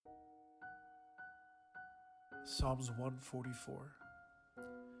Psalms 144.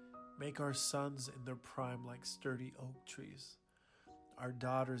 Make our sons in their prime like sturdy oak trees, our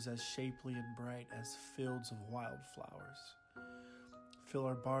daughters as shapely and bright as fields of wildflowers. Fill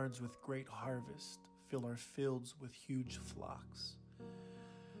our barns with great harvest, fill our fields with huge flocks.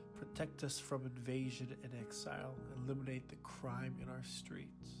 Protect us from invasion and exile, eliminate the crime in our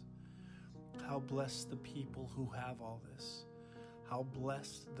streets. How blessed the people who have all this. How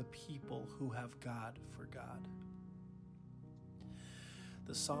blessed the people who have God for God.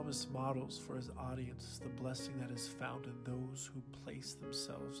 The psalmist models for his audience the blessing that is found in those who place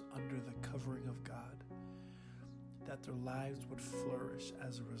themselves under the covering of God, that their lives would flourish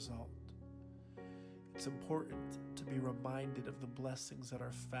as a result. It's important to be reminded of the blessings that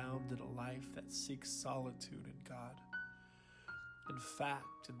are found in a life that seeks solitude in God. In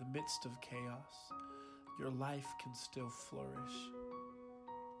fact, in the midst of chaos, your life can still flourish.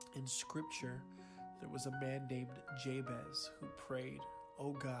 In Scripture, there was a man named Jabez who prayed,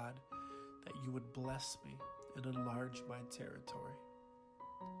 "O God, that you would bless me and enlarge my territory."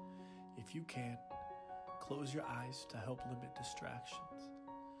 If you can, close your eyes to help limit distractions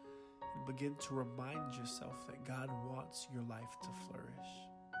and begin to remind yourself that God wants your life to flourish.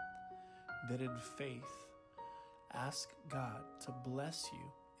 Then in faith, ask God to bless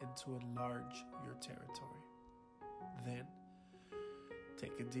you and to enlarge your territory. Then,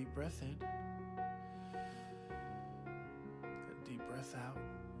 take a deep breath in, a deep breath out,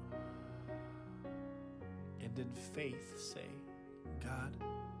 and in faith say, "God,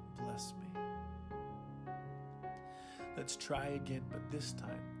 bless me." Let's try again, but this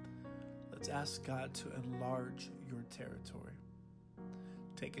time, let's ask God to enlarge your territory.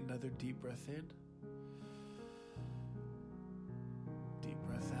 Take another deep breath in, deep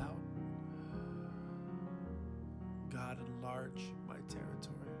breath out. God, enlarge my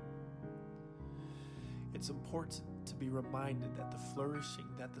territory. It's important to be reminded that the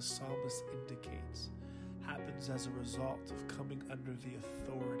flourishing that the psalmist indicates happens as a result of coming under the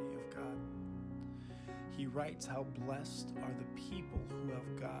authority of God. He writes, "How blessed are the people who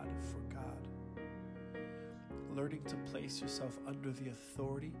have God for God." Learning to place yourself under the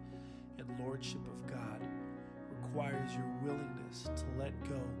authority and lordship of God requires your willingness to let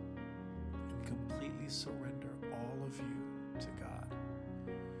go and completely surrender all of you to God.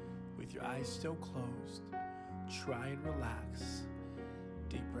 With your eyes still closed, try and relax.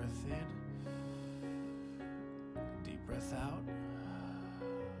 Deep breath in, deep breath out,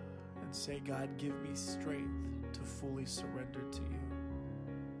 and say, "God, give me strength to fully surrender to you."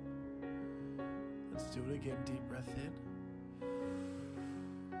 Let's do it again. Deep breath in,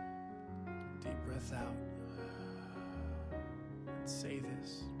 deep breath out, and say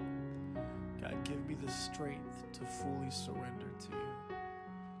this: "God, give me the strength to fully surrender to you."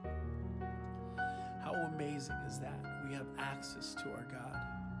 How amazing is that we have access to our God.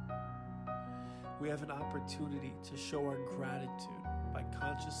 We have an opportunity to show our gratitude by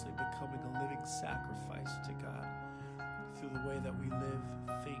consciously becoming a living sacrifice to God through the way that we live,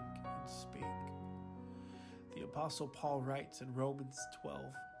 think, and speak. The Apostle Paul writes in Romans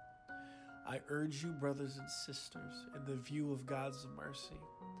 12, "I urge you, brothers and sisters, in the view of God's mercy,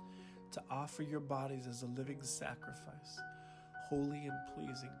 to offer your bodies as a living sacrifice, holy and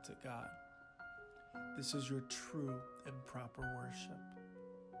pleasing to God. This is your true and proper worship."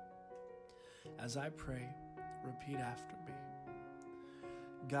 As I pray, repeat after me.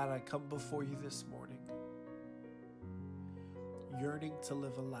 God, I come before you this morning, yearning to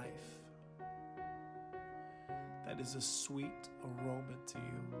live a life that is a sweet aroma to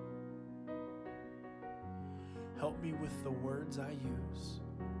you. Help me with the words I use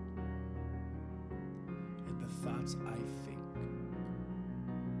and the thoughts I think.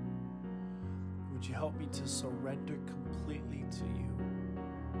 Would you help me to surrender completely to you?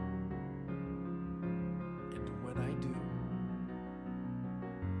 And when I do,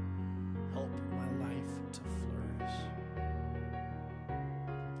 help my life to flourish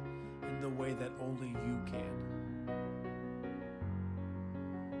in the way that only you can.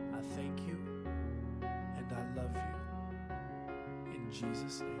 I thank you and I love you. In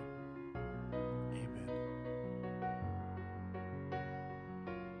Jesus' name.